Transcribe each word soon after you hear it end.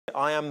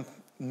I am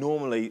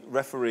normally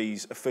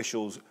referees,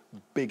 officials'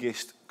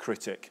 biggest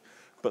critic,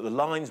 but the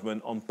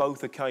linesman on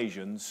both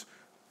occasions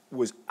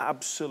was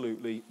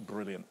absolutely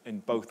brilliant in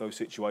both those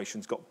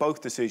situations, got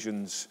both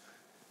decisions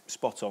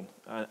spot on,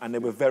 and they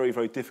were very,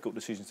 very difficult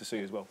decisions to see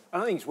as well.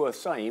 And I think it's worth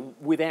saying,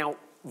 without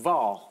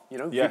VAR, you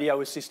know,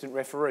 video assistant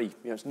referee,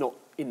 you know, it's not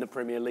in the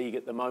Premier League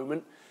at the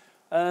moment.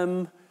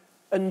 And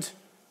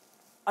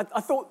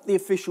I thought the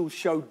officials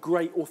showed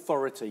great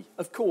authority.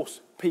 Of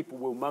course, people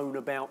will moan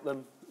about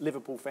them,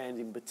 Liverpool fans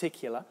in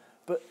particular,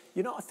 but,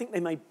 you know, I think they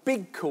made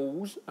big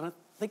calls and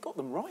they got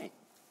them right.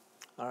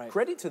 All right.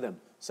 Credit to them.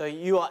 So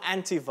you are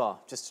anti-VAR,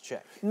 just to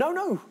check?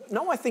 No,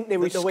 I think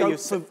there is scope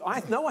for...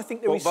 I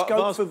think there is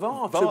scope for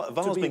VAR.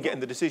 VAR's been getting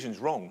the decisions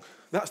wrong.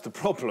 That's the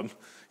problem.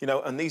 You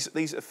know, and these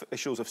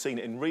officials have seen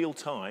it in real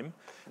time,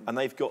 and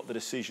they've got the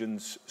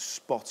decisions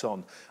spot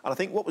on. And I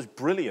think what was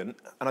brilliant,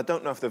 and I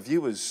don't know if the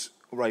viewers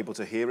were able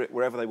to hear it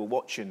wherever they were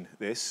watching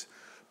this,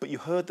 but you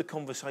heard the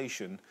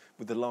conversation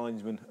with the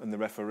linesman and the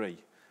referee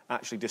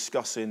actually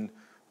discussing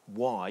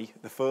why,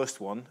 the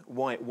first one,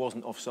 why it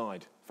wasn't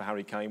offside for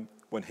Harry Kane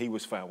when he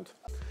was fouled.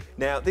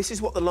 Now, this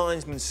is what the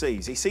linesman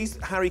sees. He sees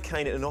Harry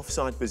Kane in an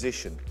offside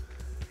position.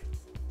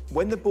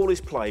 When the ball is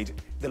played,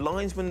 the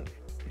linesman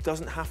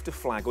doesn't have to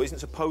flag or isn't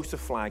supposed to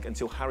flag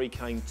until Harry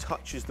Kane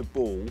touches the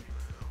ball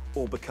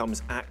or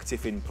becomes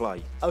active in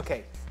play.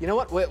 OK, you know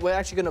what? We're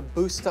actually going to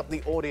boost up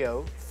the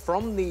audio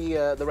from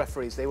the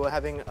referees. They were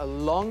having a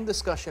long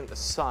discussion at the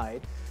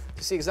side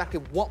to see exactly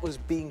what was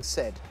being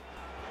said.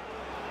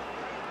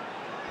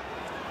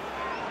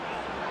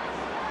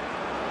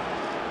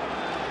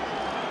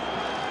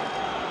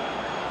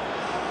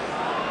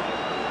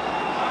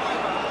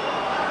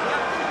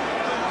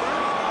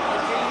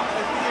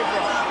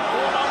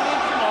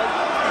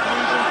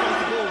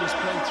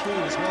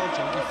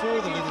 Before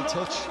the little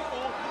touch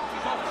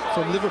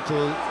from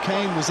Liverpool,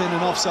 Kane was in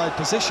an offside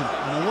position,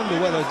 and I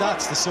wonder whether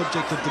that's the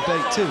subject of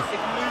debate too. If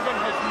Lugan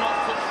has not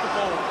touched the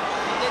ball,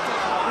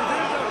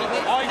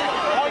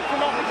 I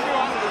cannot be sure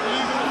if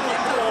Lugan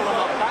has touched the ball or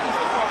not. That is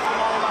the question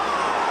I'll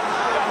ask.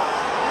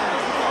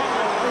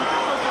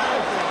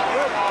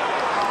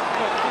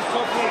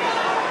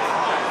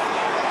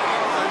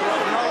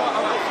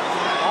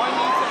 I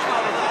need to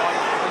clarify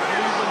if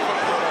Lugan touched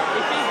the ball.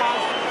 If he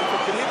has, it's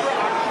a deliberate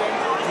action,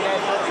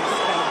 therefore it's a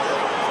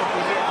penalty.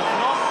 If it has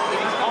not,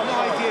 it is offside. No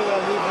idea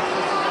where Lugan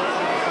touched the ball.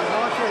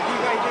 Not sure. You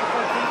guys did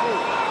for people.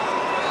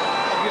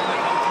 I'll give them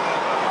a penalty.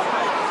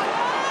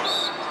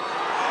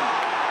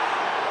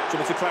 Do you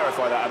want me to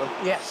clarify that, Adam?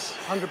 Yes,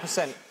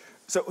 100%.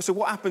 So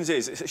what happens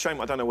is, it's a shame,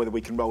 I don't know whether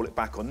we can roll it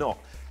back or not.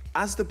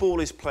 As the ball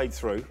is played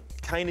through,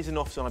 Kane is in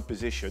offside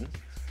position,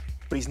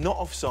 but he's not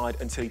offside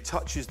until he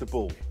touches the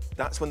ball.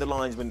 That's when the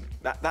linesman,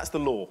 that's the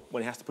law,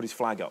 when he has to put his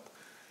flag up.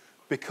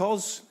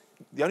 Because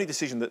the only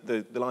decision that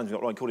the linesman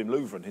got right, called him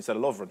Lovren instead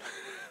of Lovren.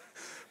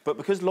 But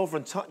because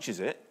Lovren touches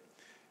it,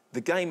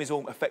 the game is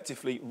all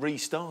effectively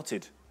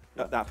restarted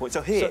at that point.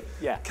 So here,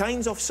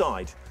 Kane's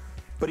offside,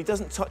 but he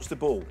doesn't touch the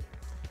ball.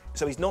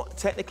 So he's not,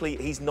 technically,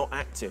 he's not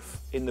active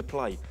in the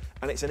play.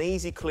 And it's an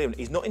easy clearance.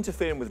 He's not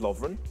interfering with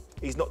Lovren.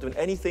 He's not doing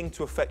anything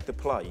to affect the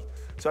play.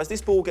 So as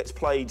this ball gets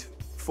played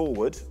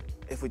forward,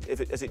 as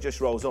it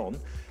just rolls on,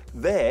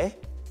 there,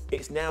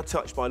 it's now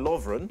touched by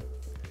Lovren,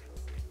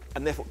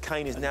 and therefore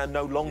Kane is now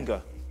no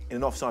longer in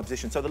an offside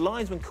position. So the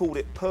linesman called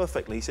it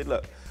perfectly. He said,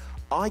 look,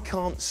 I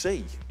can't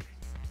see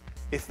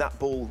if that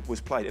ball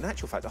was played. In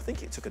actual fact, I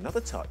think it took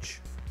another touch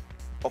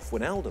off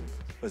Wijnaldum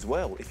as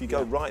well, if you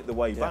go right the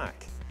way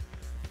back.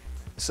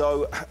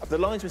 So the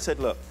linesman said,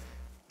 look,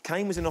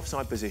 Kane was in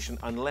offside position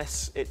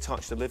unless it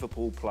touched a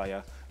Liverpool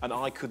player, and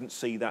I couldn't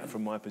see that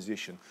from my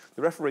position.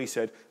 The referee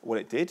said, well,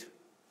 it did.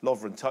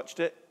 Lovren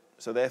touched it,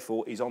 so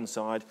therefore he's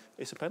onside.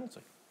 It's a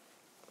penalty.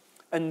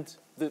 And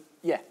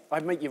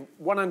I'd make you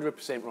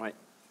 100% right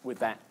with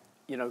that.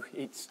 You know,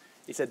 it's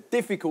a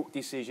difficult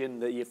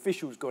decision. The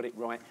officials got it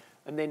right.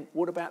 And then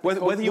what about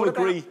whether you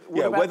agree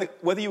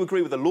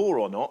with the law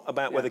or not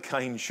about whether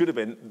Kane should have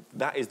been?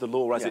 That is the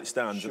law as it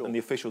stands, and the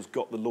officials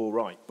got the law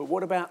right. But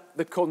what about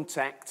the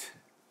contact?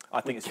 I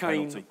think it's Kane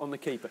a penalty on the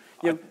keeper.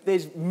 You know,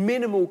 there's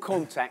minimal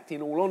contact,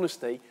 in all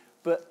honesty.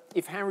 But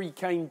if Harry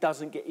Kane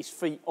doesn't get his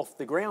feet off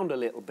the ground a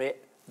little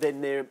bit,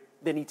 then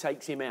he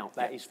takes him out.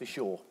 That is for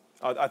sure.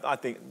 I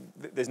think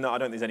I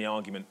don't think there's any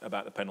argument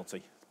about the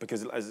penalty,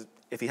 because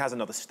if he has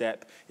another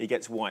step, he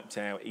gets wiped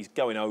out. He's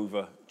going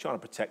over, trying to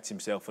protect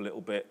himself a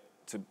little bit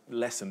to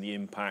lessen the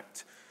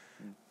impact.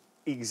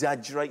 He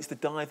exaggerates the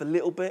dive a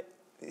little bit.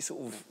 It's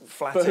sort of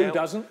flat out. But who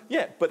doesn't?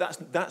 Yeah, but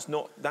that's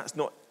not.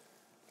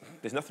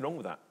 There's nothing wrong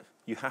with that.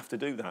 You have to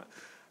do that.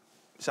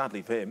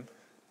 Sadly for him,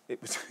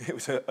 it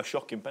was a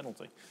shocking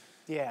penalty.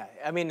 Yeah,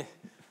 I mean,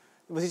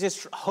 was he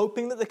just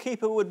hoping that the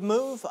keeper would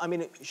move? I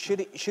mean, should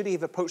he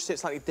have approached it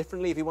slightly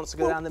differently if he wants to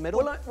go down the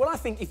middle? Well, I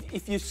think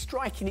if you're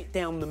striking it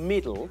down the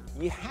middle,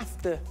 you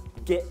have to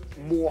get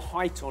more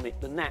height on it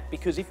than that,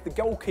 because if the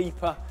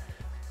goalkeeper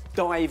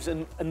dives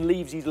and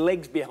leaves his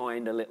legs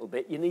behind a little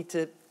bit, you need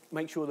to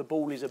make sure the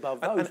ball is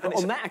above those. And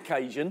on that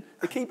occasion,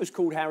 the keeper's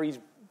called Harry's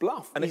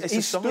bluff. And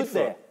He's stood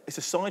there. It's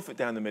a side foot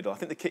down the middle. I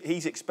think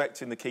he's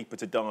expecting the keeper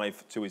to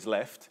dive to his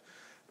left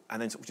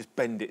and then sort of just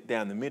bend it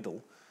down the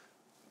middle.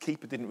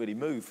 Keeper didn't really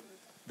move.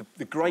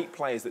 The great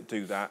players that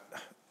do that,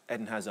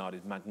 Eden Hazard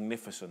is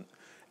magnificent.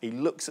 He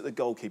looks at the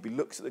goalkeeper, he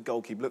looks at the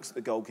goalkeeper, looks at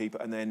the goalkeeper,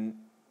 and then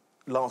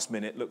last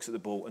minute looks at the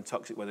ball and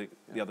tucks it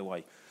the other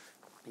way.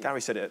 Yeah.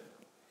 Gary said it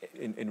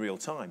in real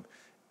time.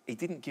 He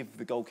didn't give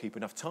the goalkeeper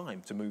enough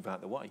time to move out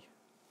the way.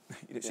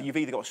 So you've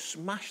either got to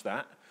smash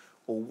that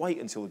or wait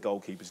until the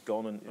goalkeeper's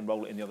gone and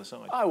roll it in the other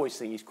side. I always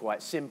think it's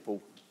quite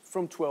simple.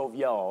 From 12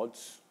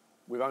 yards,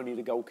 with only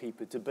the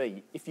goalkeeper to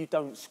beat, if you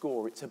don't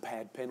score, it's a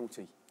bad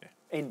penalty. Yeah.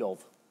 End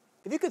of.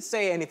 If you could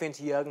say anything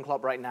to Jurgen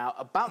Klopp right now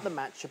about the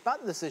match,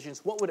 about the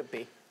decisions, what would it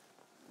be?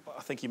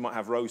 I think he might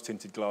have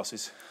rose-tinted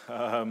glasses,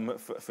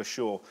 for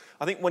sure.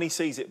 I think when he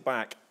sees it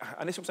back,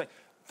 and this is what I'm saying,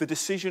 the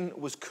decision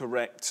was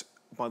correct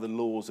by the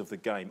laws of the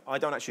game. I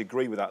don't actually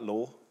agree with that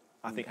law.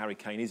 I think Harry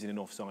Kane is in an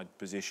offside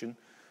position,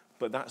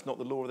 but that's not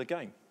the law of the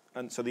game.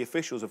 And so the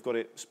officials have got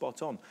it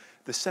spot on.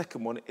 The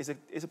second one is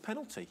a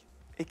penalty.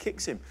 It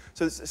kicks him.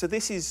 So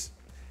this is,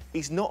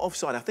 he's not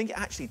offside. I think it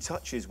actually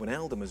touches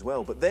Wijnaldum as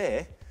well, but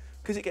there,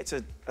 because it gets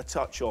a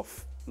touch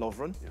off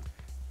Lovren,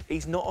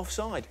 he's not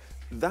offside.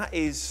 That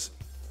is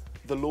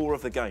the law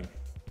of the game.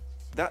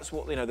 That's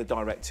what, the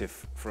directive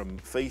from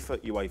FIFA,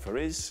 UEFA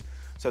is.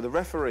 So the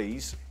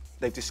referees,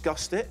 they've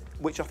discussed it,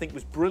 which I think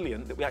was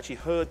brilliant, that we actually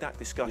heard that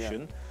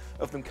discussion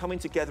of them coming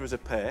together as a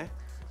pair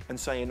and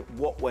saying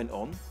what went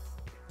on.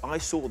 I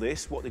saw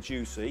this, what did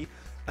you see?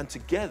 And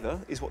together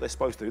is what they're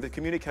supposed to do. They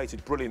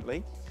communicated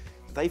brilliantly.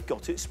 They've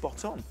got it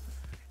spot on.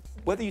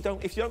 If you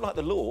don't like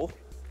the law,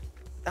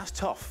 that's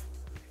tough.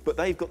 But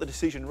they've got the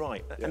decision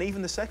right. Yeah. And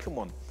even the second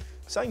one,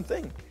 same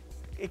thing.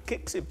 It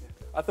kicks him.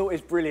 I thought it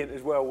was brilliant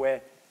as well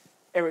where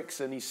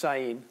Ericsson is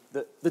saying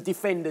that the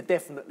defender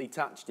definitely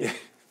touched him,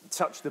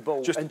 touched the ball.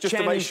 And just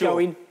Chan to make is sure.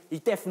 going, he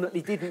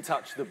definitely didn't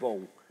touch the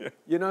ball.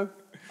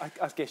 I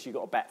guess you've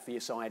got to bat for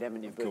your side,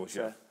 haven't you? Of course,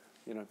 yeah.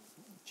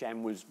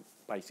 Chan was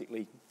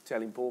basically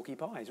telling porky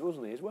pies,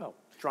 wasn't he, as well?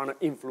 Trying to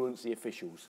influence the officials.